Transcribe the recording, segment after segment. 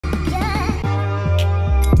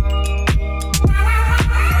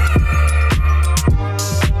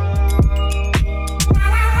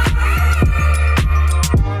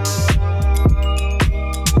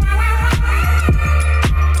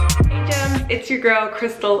It's your girl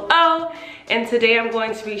Crystal O, and today I'm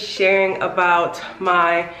going to be sharing about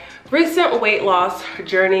my recent weight loss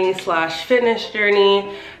journey slash fitness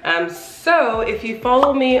journey. So if you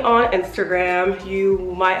follow me on Instagram,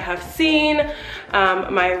 you might have seen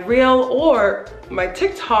my reel or my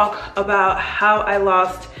TikTok about how I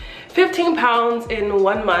lost 15 pounds in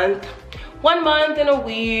 1 month. 1 month and a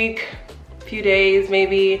week, few days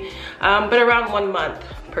maybe, but around 1 month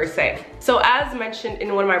per se. So as mentioned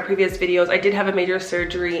in one of my previous videos, I did have a major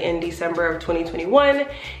surgery in December of 2021,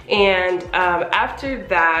 and after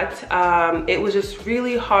that it was just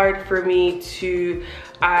really hard for me to,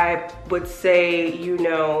 I would say, you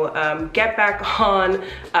know, get back on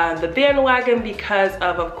the bandwagon because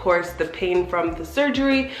of course the pain from the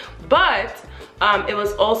surgery, but it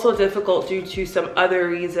was also difficult due to some other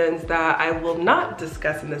reasons that I will not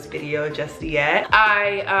discuss in this video just yet.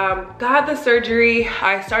 I got the surgery.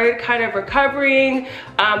 I started kind of recovering.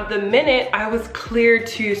 The minute I was cleared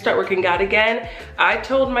to start working out again, I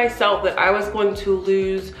told myself that I was going to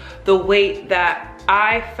lose the weight that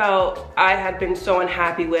I felt I had been so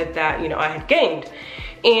unhappy with that, you know, I had gained.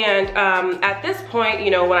 And at this point,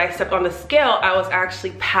 you know, when I stepped on the scale, I was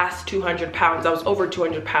actually past 200 pounds. I was over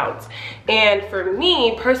 200 pounds. And for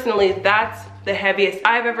me personally, that's the heaviest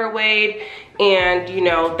I've ever weighed. And, you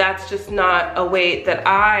know, that's just not a weight that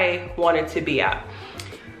I wanted to be at.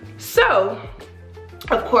 So,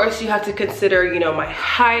 of course, you have to consider, you know, my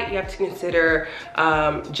height. You have to consider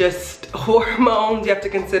just hormones. You have to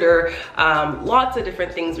consider lots of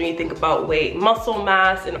different things when you think about weight, muscle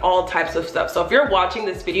mass, and all types of stuff. So if you're watching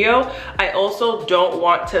this video, I also don't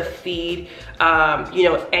want to feed, you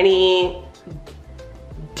know, any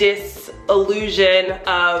disillusion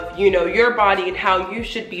of, you know, your body and how you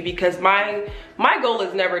should be, because my goal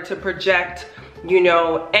is never to project, you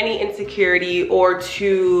know, any insecurity or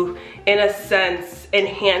to, in a sense,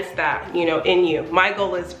 enhance that, you know, in you. My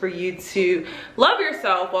goal is for you to love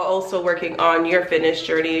yourself while also working on your fitness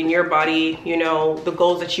journey and your body, you know, the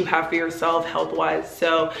goals that you have for yourself health-wise.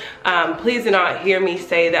 So please do not hear me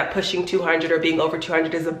say that pushing 200 or being over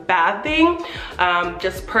 200 is a bad thing.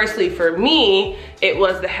 Just personally for me, it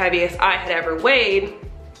was the heaviest I had ever weighed.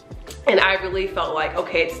 And I really felt like,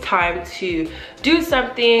 okay, it's time to do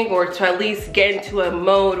something, or to at least get into a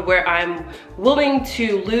mode where I'm willing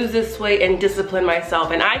to lose this weight and discipline myself.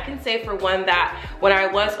 And I can say for one that when I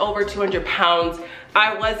was over 200 pounds,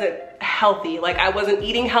 I wasn't healthy. Like, I wasn't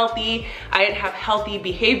eating healthy. I didn't have healthy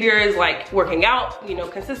behaviors like working out, you know,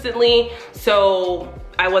 consistently. So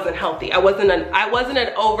I wasn't healthy. I wasn't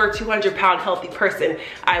an over 200 pound healthy person.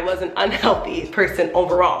 I was an unhealthy person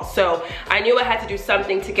overall. So I knew I had to do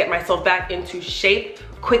something to get myself back into shape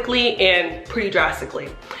quickly and pretty drastically.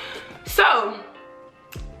 So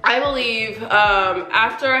I believe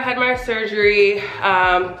after I had my surgery,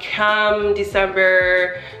 come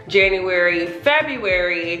December, January,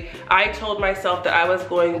 February, I told myself that I was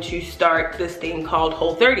going to start this thing called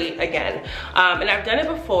Whole30 again. And I've done it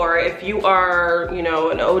before. If you are, you know,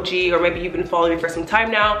 an OG, or maybe you've been following me for some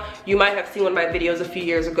time now, you might have seen one of my videos a few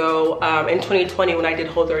years ago in 2020 when I did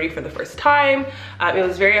Whole30 for the first time. It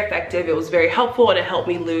was very effective, it was very helpful, and it helped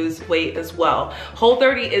me lose weight as well.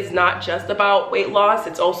 Whole30 is not just about weight loss,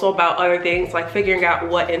 it's also about other things like figuring out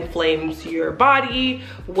what inflames your body,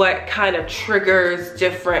 what kind of triggers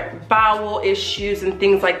different bowel issues and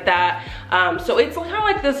things like that. So it's kind of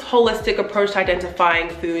like this holistic approach to identifying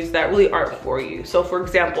foods that really aren't for you. So for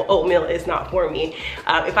example, oatmeal is not for me.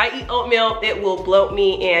 If I eat oatmeal, it will bloat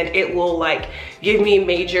me and it will like give me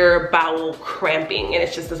major bowel cramping, and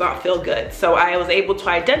it just does not feel good. So I was able to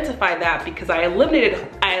identify that because I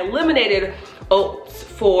eliminated oats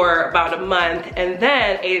for about a month and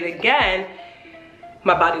then ate it again.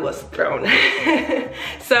 My body was thrown.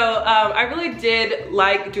 So I really did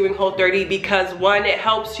like doing Whole30 because one, it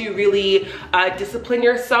helps you really discipline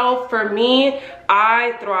yourself. For me,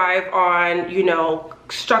 I thrive on, you know,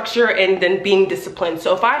 structure and then being disciplined.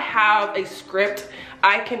 So if I have a script,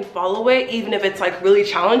 I can follow it even if it's like really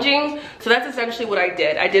challenging. So that's essentially what I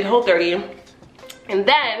did. I did Whole30 and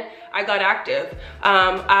then I got active.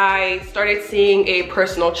 I started seeing a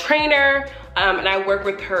personal trainer, and I work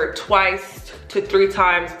with her 2 to 3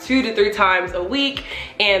 times a week,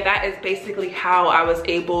 and that is basically how I was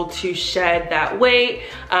able to shed that weight.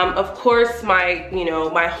 Of course, my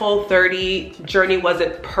Whole30 journey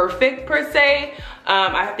wasn't perfect per se.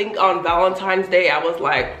 I think on Valentine's Day, I was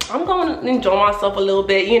like, I'm going to enjoy myself a little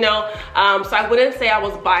bit, you know? So I wouldn't say I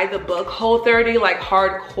was by the book Whole30, like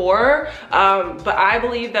hardcore, but I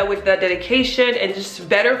believe that with the dedication and just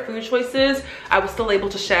better food choices, I was still able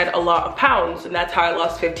to shed a lot of pounds, and that's how I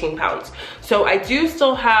lost 15 pounds. So I do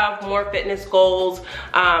still have more fitness goals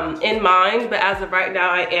in mind, but as of right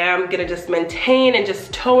now, I am gonna just maintain and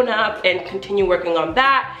just tone up and continue working on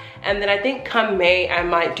that. And then I think come May, I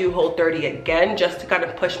might do Whole30 again, just to kind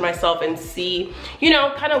of push myself and see, you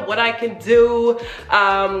know, kind of what I can do,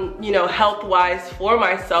 you know, health-wise for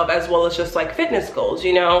myself, as well as just like fitness goals,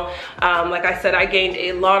 you know. Like I said, I gained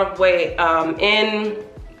a lot of weight in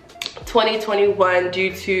 2021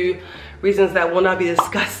 due to reasons that will not be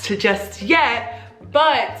discussed just yet.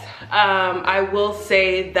 But I will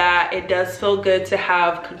say that it does feel good to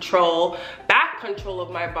have back control of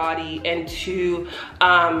my body, and to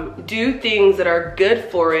do things that are good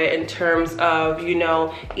for it in terms of, you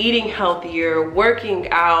know, eating healthier, working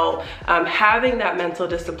out, having that mental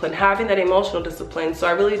discipline, having that emotional discipline. So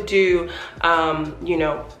I really do, you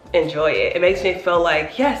know, enjoy it. It makes me feel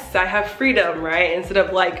like, yes, I have freedom, right? Instead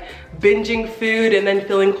of like binging food and then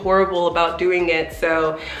feeling horrible about doing it.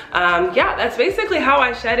 So yeah, that's basically how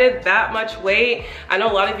I shedded that much weight. I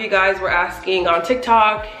know a lot of you guys were asking on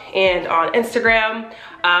TikTok and on Instagram,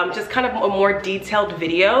 just kind of a more detailed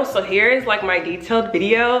video. So here is like my detailed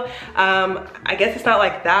video. I guess it's not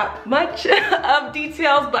like that much of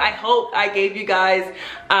details, but I hope I gave you guys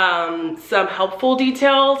some helpful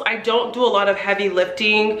details. I don't do a lot of heavy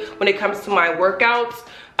lifting when it comes to my workouts.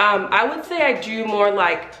 I would say I do more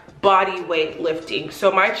like body weight lifting.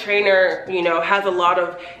 So my trainer, you know, has a lot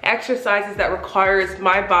of exercises that requires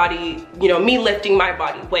my body, you know, me lifting my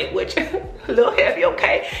body weight, which a little heavy,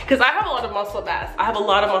 okay? Because I have a lot of muscle mass.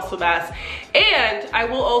 And I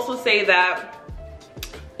will also say that,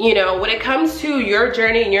 you know, when it comes to your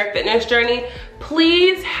journey and your fitness journey,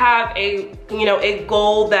 please have a, you know, a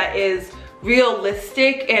goal that is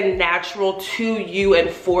realistic and natural to you and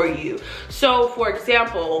for you. So for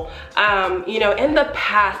example, you know, in the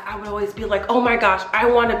past, I would always be like, oh my gosh, I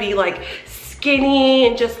want to be like skinny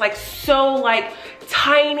and just like so like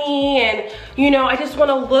tiny, and you know, I just want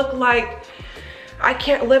to look like I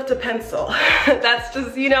can't lift a pencil. That's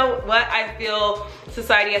just, you know, what I feel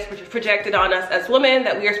society has projected on us as women,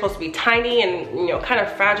 that we are supposed to be tiny and, you know, kind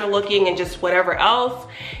of fragile looking and just whatever else.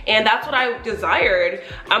 And that's what I desired.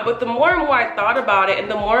 But the more and more I thought about it, and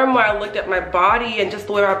the more and more I looked at my body and just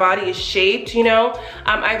the way my body is shaped, you know,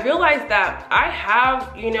 I realized that I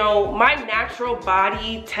have, you know, my natural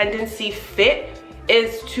body tendency fit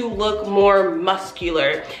is to look more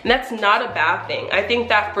muscular, and that's not a bad thing. I think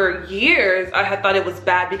that for years I had thought it was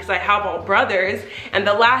bad because I have all brothers, and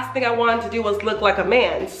the last thing I wanted to do was look like a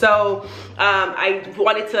man. So I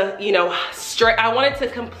wanted to, you know, I wanted to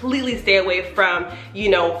completely stay away from, you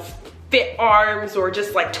know, fit arms or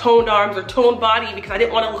just like toned arms or toned body, because I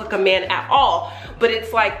didn't want to look like a man at all. But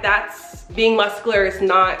it's like, that's, being muscular is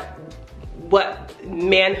not what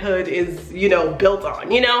manhood is, you know, built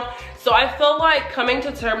on, you know? So I feel like coming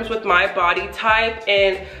to terms with my body type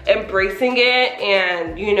and embracing it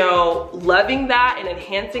and, you know, loving that and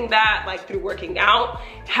enhancing that, like through working out,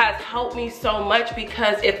 has helped me so much.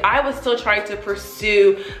 Because if I was still trying to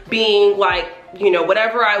pursue being like, you know,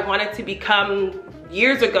 whatever I wanted to become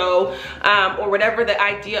years ago, or whatever the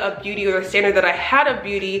idea of beauty or the standard that I had of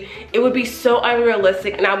beauty, it would be so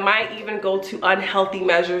unrealistic, and I might even go to unhealthy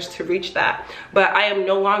measures to reach that. But I am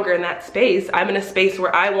no longer in that space. I'm in a space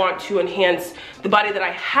where I want to enhance the body that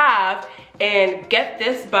I have and get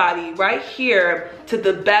this body right here to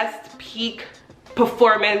the best peak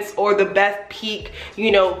performance, or the best peak,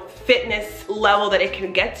 you know, fitness level that it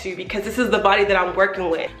can get to, because this is the body that I'm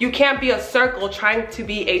working with. You can't be a circle trying to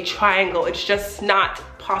be a triangle. It's just not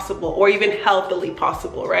possible, or even healthily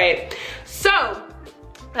possible, right? So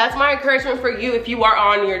that's my encouragement for you if you are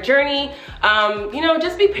on your journey. You know,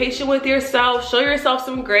 just be patient with yourself, show yourself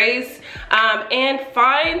some grace, and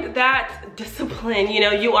find that discipline. You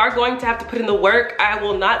know, you are going to have to put in the work. I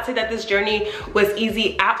will not say that this journey was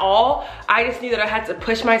easy at all. I just knew that I had to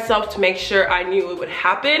push myself to make sure I knew it would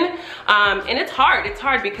happen. And it's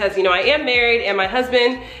hard because, you know, I am married, and my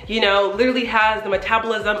husband, you know, literally has the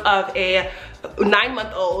metabolism of a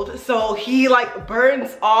 9-month-old. So he like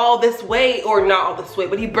burns all this weight, or not all this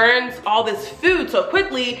weight, but he burns all this food so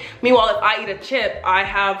quickly. Meanwhile, if I eat a chip, I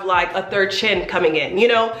have like a third chin coming in, you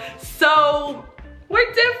know? So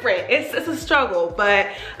we're different. It's a struggle, but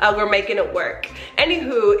we're making it work.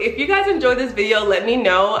 Anywho, if you guys enjoyed this video, let me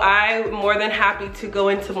know. I'm more than happy to go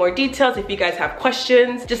into more details. If you guys have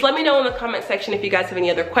questions, just let me know in the comment section if you guys have any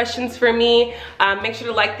other questions for me. Make sure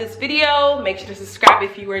to like this video. Make sure to subscribe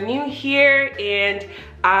if you are new here, and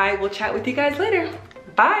I will chat with you guys later.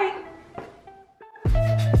 Bye.